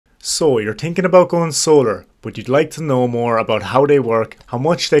So you're thinking about going solar, but you'd like to know more about how they work, how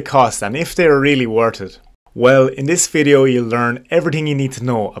much they cost, and if they are really worth it. Well, in this video you'll learn everything you need to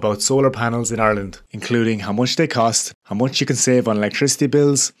know about solar panels in Ireland, including how much they cost, how much you can save on electricity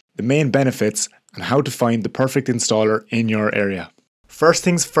bills, the main benefits, and how to find the perfect installer in your area. First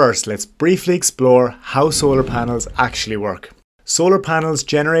things first, let's briefly explore how solar panels actually work. Solar panels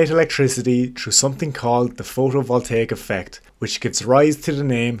generate electricity through something called the photovoltaic effect, which gives rise to the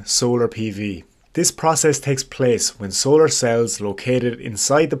name solar PV. This process takes place when solar cells located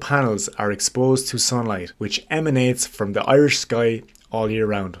inside the panels are exposed to sunlight, which emanates from the Irish sky all year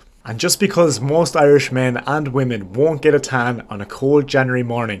round. And just because most Irish men and women won't get a tan on a cold January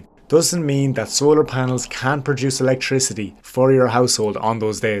morning, doesn't mean that solar panels can't produce electricity for your household on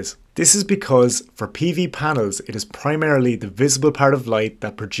those days. This is because for PV panels it is primarily the visible part of light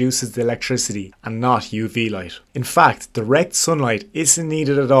that produces the electricity and not UV light. In fact, direct sunlight isn't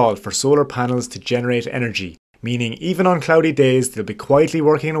needed at all for solar panels to generate energy, meaning even on cloudy days they'll be quietly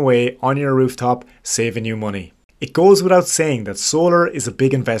working away on your rooftop, saving you money. It goes without saying that solar is a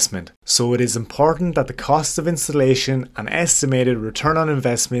big investment, so it is important that the cost of installation and estimated return on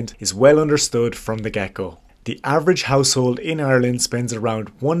investment is well understood from the get-go. The average household in Ireland spends around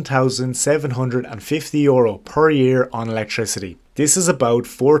 €1,750 per year on electricity. This is about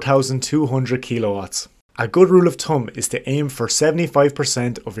 4,200 kilowatts. A good rule of thumb is to aim for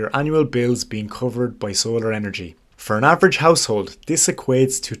 75% of your annual bills being covered by solar energy. For an average household, this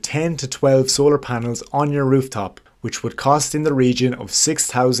equates to 10 to 12 solar panels on your rooftop, which would cost in the region of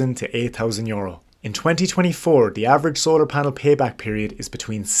 €6,000 to €8,000. In 2024, the average solar panel payback period is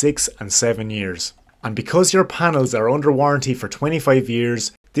between 6 and 7 years. And because your panels are under warranty for 25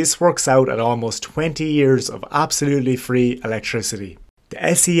 years, this works out at almost 20 years of absolutely free electricity. The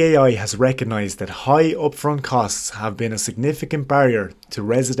SEAI has recognised that high upfront costs have been a significant barrier to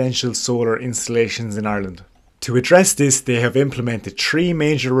residential solar installations in Ireland. To address this, they have implemented 3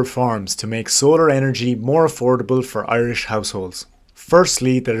 major reforms to make solar energy more affordable for Irish households.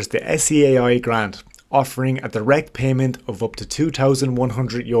 Firstly, there's the SEAI grant, offering a direct payment of up to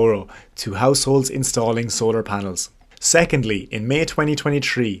 €2,100 to households installing solar panels. Secondly, in May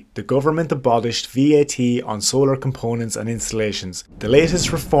 2023, the government abolished VAT on solar components and installations. The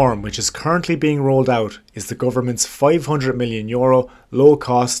latest reform, which is currently being rolled out, is the government's €500 million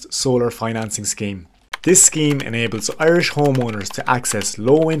low-cost solar financing scheme. This scheme enables Irish homeowners to access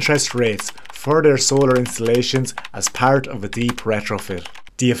low interest rates for their solar installations as part of a deep retrofit.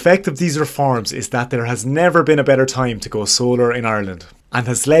 The effect of these reforms is that there has never been a better time to go solar in Ireland, and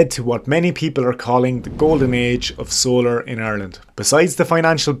has led to what many people are calling the golden age of solar in Ireland. Besides the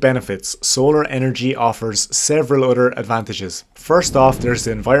financial benefits, solar energy offers several other advantages. First off, there's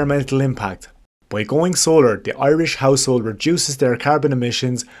the environmental impact. By going solar, the Irish household reduces their carbon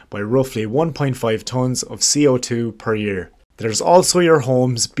emissions by roughly 1.5 tonnes of CO2 per year. There's also your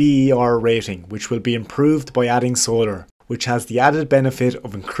home's BER rating, which will be improved by adding solar, which has the added benefit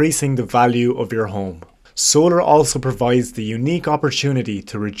of increasing the value of your home. Solar also provides the unique opportunity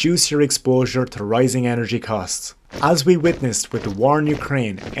to reduce your exposure to rising energy costs. As we witnessed with the war in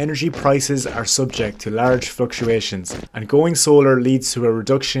Ukraine, energy prices are subject to large fluctuations, and going solar leads to a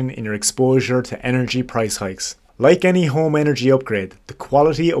reduction in your exposure to energy price hikes. Like any home energy upgrade, the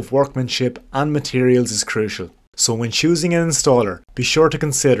quality of workmanship and materials is crucial. So when choosing an installer, be sure to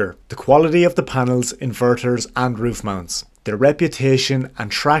consider the quality of the panels, inverters and roof mounts, their reputation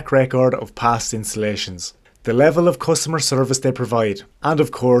and track record of past installations, the level of customer service they provide, and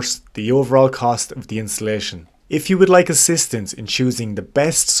of course, the overall cost of the installation. If you would like assistance in choosing the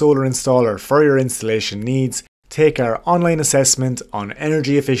best solar installer for your installation needs, take our online assessment on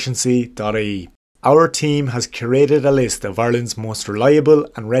EnergyEfficiency.ie. Our team has curated a list of Ireland's most reliable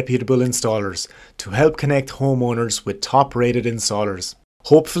and reputable installers to help connect homeowners with top-rated installers.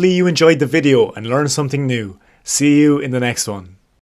 Hopefully you enjoyed the video and learned something new. See you in the next one.